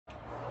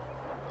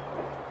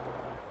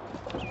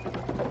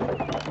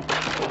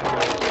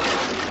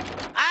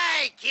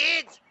Hi,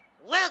 kids!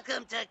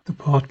 Welcome to the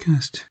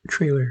podcast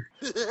trailer.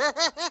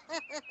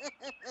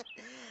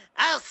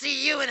 I'll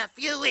see you in a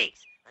few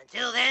weeks.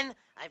 Until then,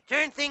 I've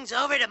turned things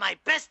over to my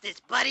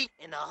bestest buddy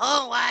in the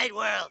whole wide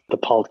world. The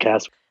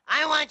Pauldcast.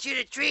 I want you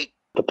to treat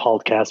The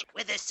Pauldcast.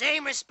 with the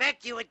same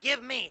respect you would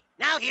give me.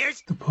 Now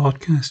here's The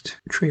podcast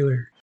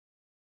trailer.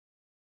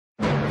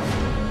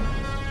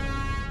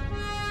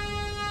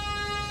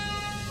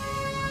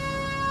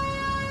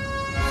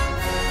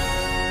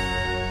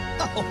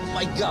 Oh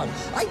my god,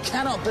 I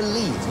cannot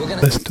believe we're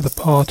gonna Listen to the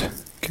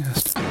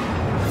podcast.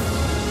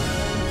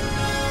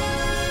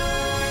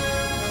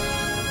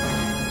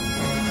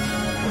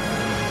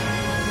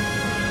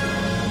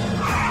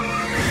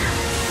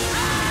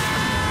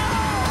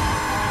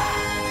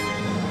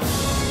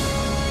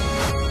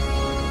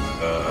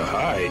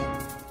 Hi.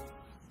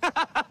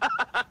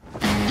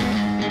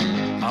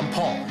 I'm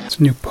Paul. It's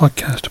a new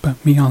podcast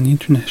about me on the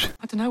internet.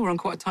 I don't know, we're on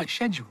quite a tight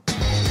schedule.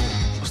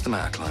 What's the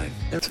matter, Clive?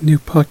 It's a new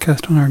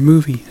podcast on our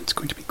movie. It's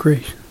going to be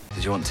great.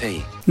 Did you want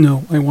tea?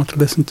 No, I want to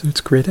listen to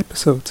its great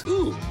episodes.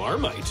 Ooh,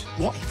 Marmite.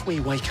 What if we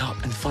wake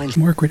up and find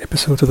More great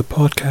episodes of the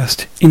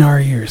podcast in our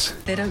ears.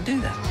 they don't do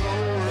that?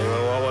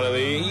 Anyone want one of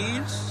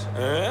these?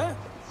 Huh?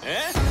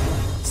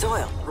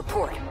 Soil,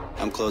 report.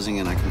 I'm closing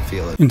in, I can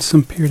feel it. In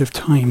some period of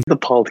time The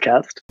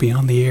Pauldcast.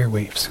 beyond the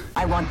airwaves.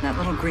 I want that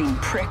little green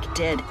prick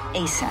dead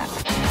ASAP.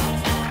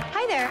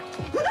 Hi there.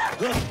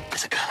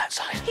 There's a girl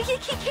outside. He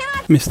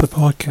cannot. Miss the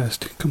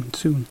podcast coming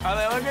soon. Are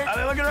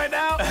they looking right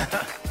now?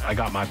 I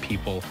got my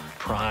people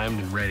primed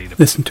and ready to...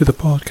 Listen to the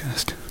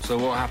podcast. So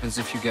what happens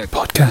if you get...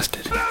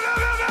 Podcasted.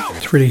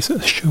 It's really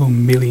a show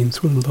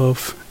millions will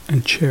love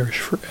and cherish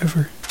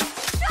forever.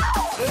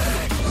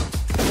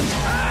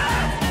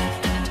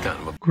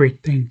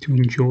 Great thing to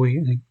enjoy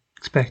and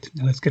expect.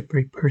 Now let's get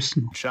very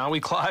personal. Shall we,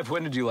 Clive?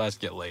 When did you last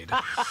get laid?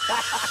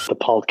 The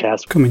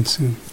Pauldcast. Coming soon.